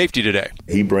starting safety today.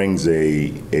 He brings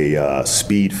a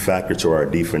speed factor to our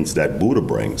defense that Budda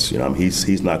brings.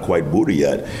 He's not quite Budda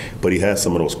yet, but he has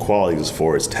some of those qualities as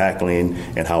far as tackling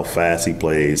and how fast he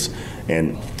plays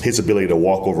and his ability to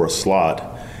walk over a slot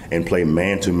and play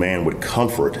man-to-man with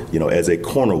comfort, as a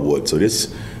corner would. So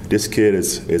this this kid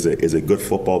is a good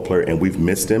football player, and we've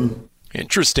missed him.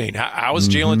 Interesting. How has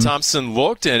Jalen Thompson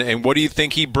looked, and what do you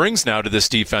think he brings now to this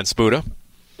defense, Buddha?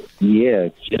 Yeah,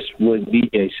 just what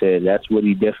DJ said. That's what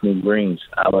he definitely brings.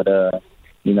 I would,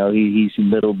 he's a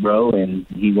little bro, and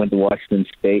he went to Washington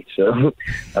State, so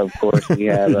of course we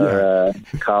have our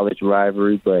college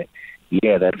rivalry. But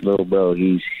yeah, that little bro,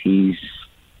 he's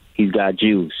got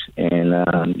juice, and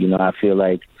I feel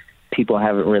like people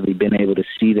haven't really been able to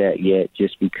see that yet,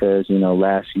 just because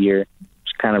last year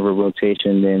was kind of a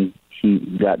rotation, then he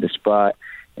got the spot,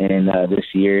 and this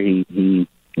year he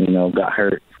got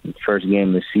hurt first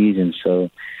game of the season. So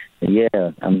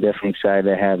yeah, I'm definitely excited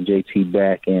to have JT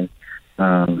back, and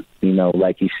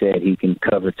like you said, he can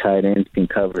cover tight ends, can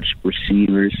cover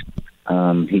receivers,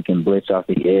 he can blitz off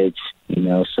the edge,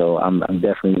 so I'm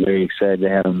definitely very excited to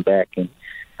have him back, and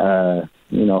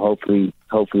hopefully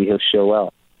he'll show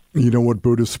out. You know what,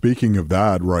 Buddha, speaking of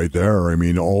that right there, I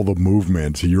mean, all the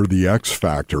movement, you're the X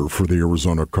factor for the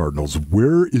Arizona Cardinals.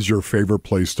 Where is your favorite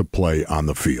place to play on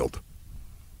the field?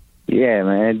 Yeah,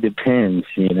 man, it depends,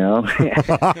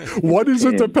 What does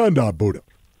it depend on, Buddha?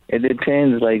 It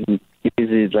depends, is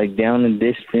it down the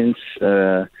distance,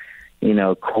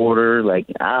 quarter? I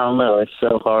don't know. It's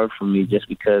so hard for me just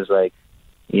because,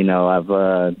 I've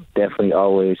definitely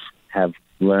always have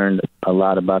learned a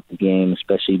lot about the game,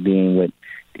 especially being with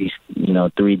these,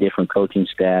 3 different coaching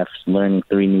staffs, learning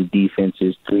 3 new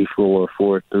defenses, 3-4,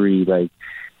 4-3.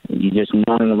 You just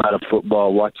knowing a lot of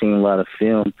football, watching a lot of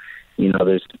film.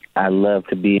 I love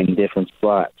to be in different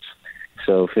spots.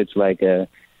 So if it's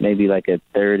maybe a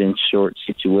third and short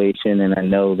situation, and I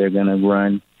know they're gonna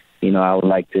run, I would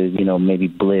like to, maybe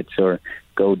blitz or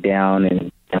go down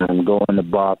and go in the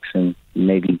box and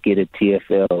maybe get a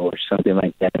TFL or something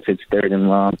like that. If it's third and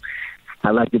long, I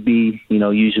like to be,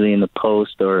 usually in the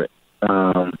post or,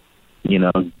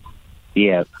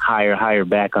 higher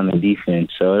back on the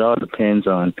defense. So it all depends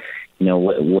on,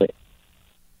 what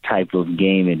type of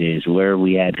game it is, where are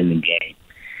we at in the game.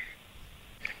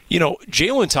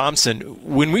 Jalen Thompson,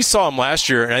 when we saw him last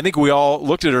year, and I think we all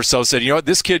looked at ourselves and said, what,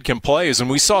 this kid can play, is when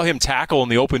we saw him tackle in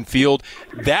the open field.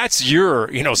 That's your,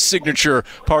 signature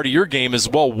part of your game as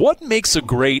well. What makes a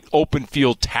great open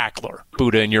field tackler,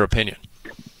 Buddha, in your opinion?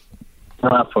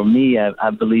 For me,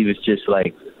 I believe it's just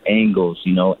angles,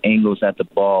 angles at the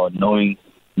ball, knowing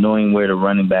where the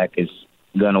running back is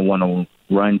going to want to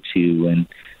run to, and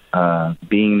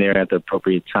being there at the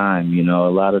appropriate time. A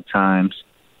lot of times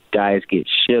guys get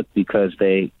shook because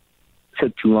they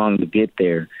took too long to get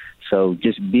there. So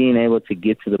just being able to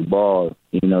get to the ball,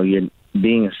 you're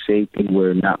being a safety,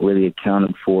 we're not really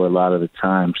accounted for a lot of the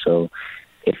time. So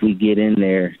if we get in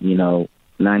there, 9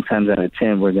 times out of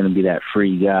 10, we're going to be that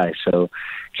free guy. So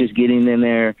just getting in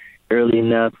there early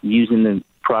enough, using the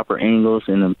proper angles,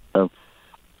 and of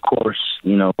course,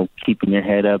 keeping your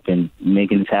head up and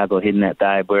making the tackle, hitting that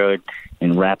thigh board,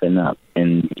 and wrapping up.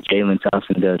 And Jalen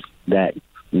Thompson does that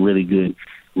really good,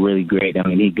 really great. I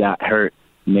mean, he got hurt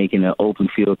making an open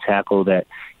field tackle that,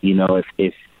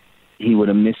 if he would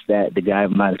have missed that, the guy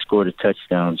might have scored a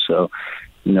touchdown. So,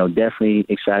 definitely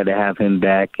excited to have him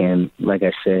back. And like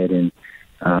I said, and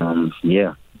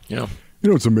yeah.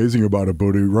 What's amazing about it,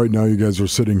 Buddha, right now you guys are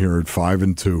sitting here at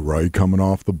 5-2, right? Coming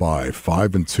off the bye,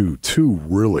 5-2, 2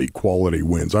 really quality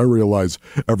wins. I realize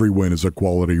every win is a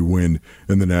quality win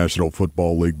in the National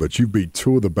Football League, but you beat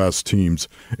 2 of the best teams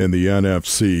in the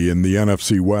NFC, and the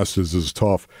NFC West is as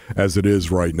tough as it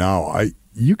is right now.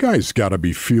 You guys got to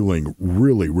be feeling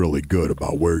really, really good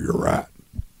about where you're at.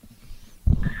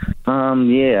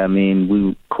 Yeah, I mean, we,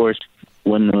 of course,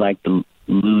 wouldn't like to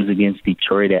lose against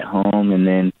Detroit at home, and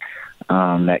then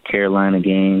that Carolina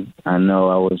game, I know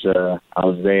I was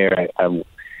there. I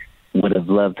would have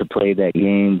loved to play that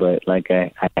game, but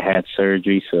I had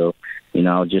surgery, so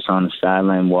I was just on the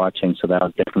sideline watching. So that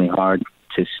was definitely hard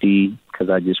to see because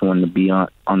I just wanted to be on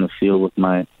the field with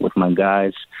my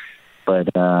guys. But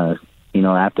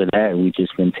after that, we've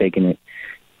just been taking it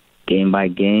game by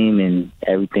game, and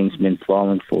everything's been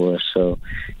falling for us. So,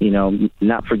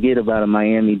 not forget about a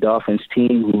Miami Dolphins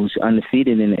team who's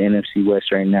undefeated in the NFC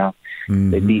West right now.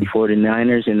 Mm-hmm. They beat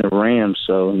 49ers and the Rams,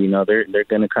 so they're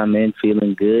going to come in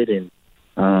feeling good, and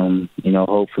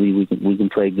hopefully we can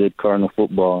play good Cardinal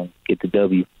football and get the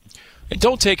W. And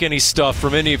don't take any stuff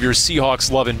from any of your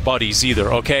Seahawks-loving buddies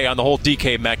either, okay, on the whole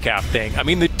DK Metcalf thing. I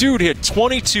mean, the dude hit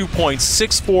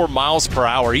 22.64 miles per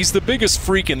hour. He's the biggest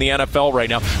freak in the NFL right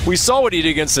now. We saw what he did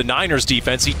against the Niners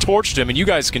defense. He torched him, and you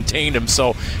guys contained him.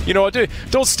 So,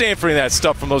 don't stand for any of that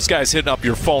stuff from those guys hitting up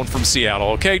your phone from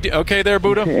Seattle, okay? Okay there,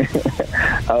 Buddha?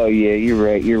 Oh yeah,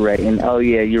 you're right. And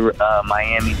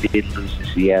Miami did lose to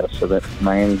Seattle, so that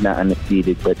Miami's not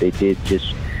undefeated, but they did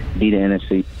just beat an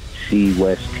NFC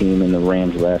West team in the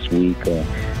Rams last week.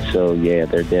 So yeah,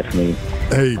 they're definitely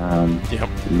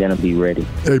gonna be ready.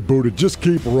 Hey, Buddha, just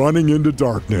keep running into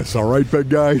darkness, all right, big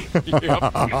guy?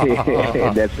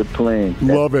 That's the plan.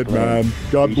 Love it, man.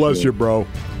 God bless you, bro.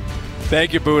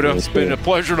 Thank you, Buddha. It's been a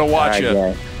pleasure to watch you.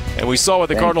 Guys. And we saw what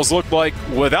the Cardinals looked like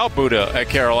without Buddha at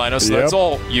Carolina, so that's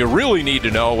all you really need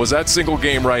to know was that single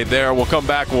game right there. We'll come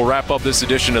back. We'll wrap up this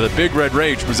edition of the Big Red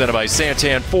Rage presented by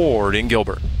Santan Ford in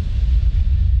Gilbert.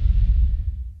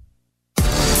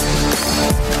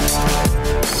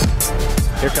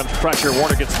 Here comes pressure.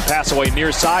 Warner gets the pass away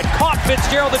near side. Caught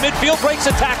Fitzgerald in midfield. Breaks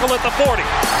a tackle at the 40.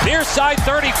 Near side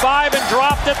 35 and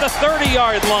dropped at the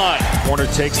 30-yard line. Warner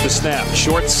takes the snap.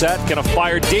 Short set. Gonna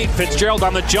fire deep. Fitzgerald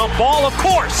on the jump ball. Of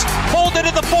course. Hold it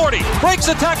at the 40. Breaks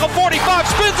a tackle 45.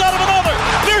 Spins out of another.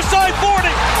 Near side 40.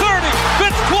 30.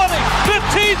 Fitz 20.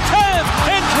 15. 10.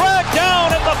 And dragged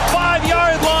down at the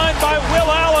 5-yard line by Will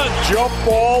Allen. Jump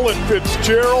ball, and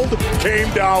Fitzgerald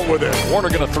came down with it. Warner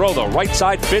going to throw the right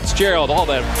side. Fitzgerald. All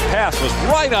that pass was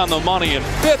right on the money, and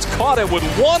Fitz caught it with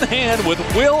one hand with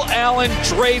Will Allen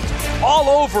draped all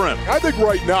over him. I think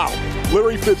right now,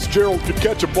 Larry Fitzgerald could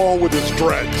catch a ball with his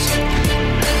dreads.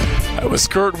 It was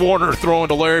Kurt Warner throwing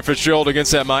to Larry Fitzgerald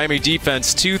against that Miami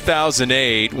defense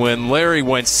 2008 when Larry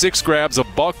went 6 grabs, a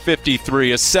 $153,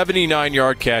 a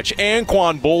 79-yard catch, and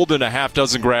Quan Bolden a half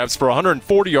dozen grabs for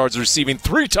 140 yards, receiving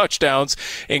 3 touchdowns,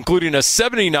 including a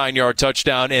 79-yard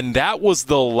touchdown, and that was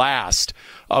the last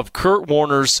of Kurt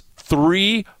Warner's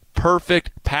 3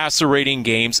 perfect passer rating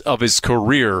games of his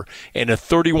career in a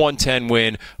 31-10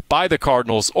 win by the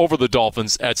Cardinals over the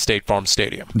Dolphins at State Farm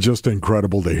Stadium. Just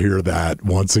incredible to hear that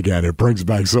once again. It brings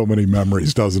back so many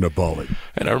memories, doesn't it, Paulie?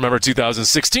 And I remember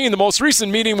 2016, the most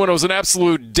recent meeting when it was an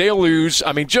absolute deluge.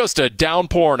 I mean, just a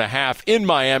downpour and a half in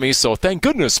Miami. So thank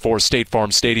goodness for State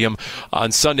Farm Stadium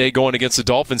on Sunday going against the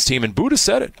Dolphins team. And Buddha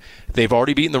said it. They've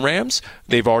already beaten the Rams.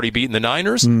 They've already beaten the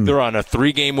Niners. They're on a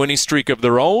 3-game winning streak of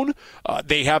their own.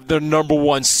 They have the number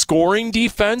 1 scoring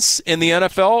defense in the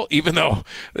NFL, even though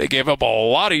they gave up a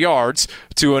lot of yards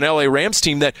to an LA Rams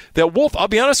team that Wolf, I'll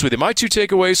be honest with you, my 2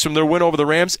 takeaways from their win over the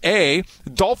Rams, A,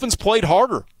 Dolphins played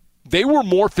harder. They were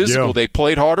more physical. Yeah. They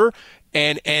played harder.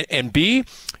 And B,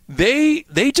 they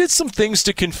did some things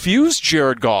to confuse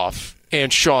Jared Goff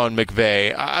and Sean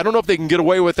McVay. I don't know if they can get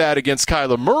away with that against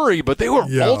Kyler Murray, but they were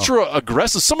ultra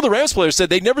aggressive. Some of the Rams players said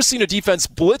they'd never seen a defense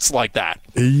blitz like that.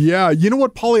 Yeah, you know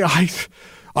what, Paulie?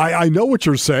 I know what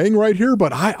you're saying right here,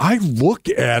 but I look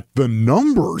at the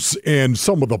numbers and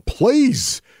some of the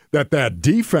plays that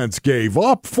defense gave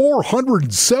up.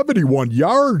 471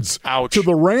 yards to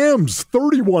the Rams,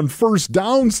 31 first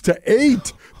downs to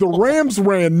 8. The Rams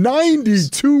ran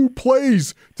 92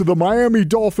 plays to the Miami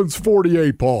Dolphins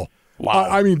 48, Paul. Wow.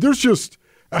 I mean,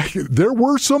 there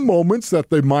were some moments that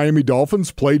the Miami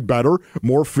Dolphins played better,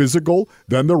 more physical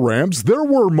than the Rams. There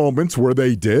were moments where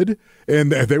they did,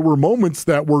 and there were moments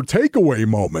that were takeaway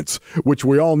moments, which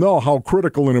we all know how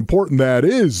critical and important that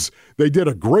is. They did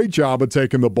a great job of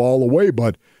taking the ball away,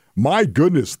 but my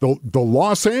goodness, the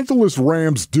Los Angeles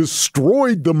Rams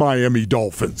destroyed the Miami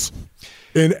Dolphins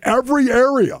in every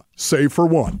area, save for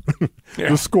one,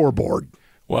 the scoreboard.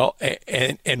 Well,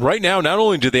 and right now, not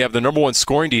only do they have the number 1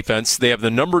 scoring defense, they have the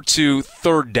number 2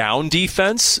 third down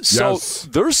defense. So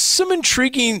there's some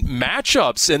intriguing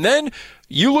matchups. And then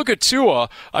you look at Tua.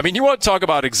 I mean, you want to talk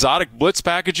about exotic blitz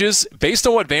packages? Based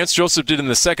on what Vance Joseph did in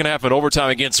the second half and overtime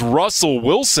against Russell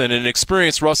Wilson, an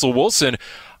experienced Russell Wilson,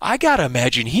 I got to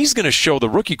imagine he's going to show the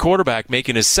rookie quarterback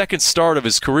making his second start of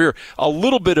his career a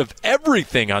little bit of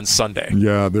everything on Sunday.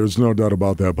 Yeah, there's no doubt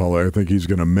about that, Paulie. I think he's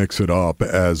going to mix it up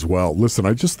as well. Listen,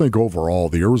 I just think overall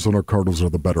the Arizona Cardinals are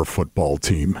the better football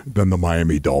team than the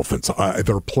Miami Dolphins.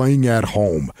 They're playing at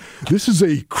home. This is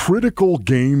a critical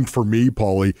game for me,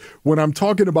 Paulie, when I'm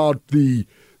talking about the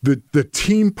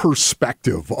team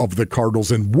perspective of the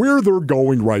Cardinals and where they're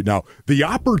going right now. The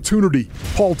opportunity,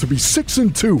 Paul, to be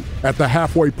 6-2 at the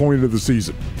halfway point of the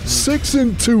season.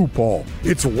 6-2, Paul.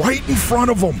 It's right in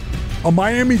front of them. A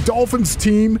Miami Dolphins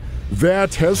team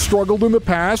that has struggled in the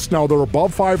past. Now they're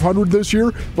above 500 this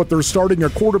year, but they're starting a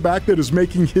quarterback that is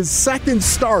making his second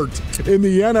start in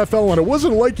the NFL, and it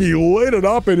wasn't like he lit it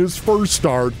up in his first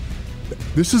start.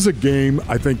 This is a game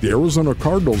I think the Arizona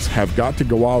Cardinals have got to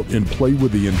go out and play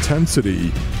with the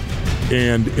intensity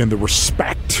and the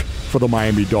respect for the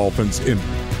Miami Dolphins and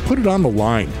put it on the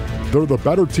line. They're the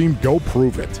better team. Go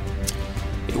prove it.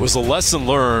 It was a lesson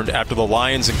learned after the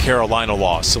Lions and Carolina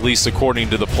loss, at least according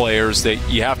to the players, that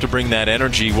you have to bring that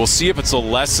energy. We'll see if it's a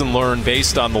lesson learned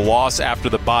based on the loss after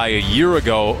the bye a year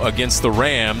ago against the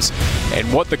Rams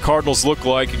and what the Cardinals look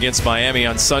like against Miami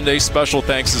on Sunday. Special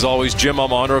thanks, as always, Jim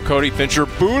Almondo, Cody Fincher,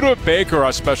 Buda Baker,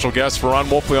 our special guest, for Ron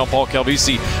Wolfley, I'm Paul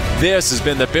Calvisi. This has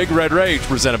been the Big Red Rage,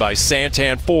 presented by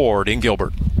Santan Ford in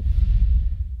Gilbert.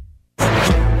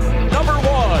 Number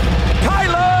 1,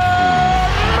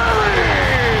 Kyler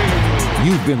Murray.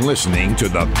 You've been listening to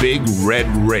the Big Red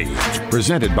Rage,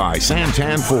 presented by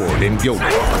Santan Ford in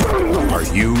Gilbert. Are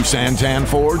you Santan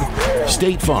Ford?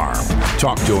 State Farm.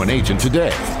 Talk to an agent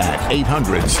today at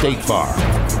 800 State Farm.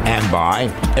 And by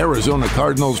Arizona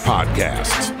Cardinals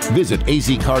Podcasts. Visit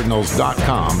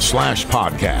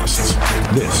azcardinals.com/podcasts.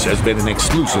 This has been an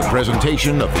exclusive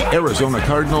presentation of the Arizona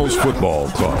Cardinals Football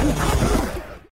Club.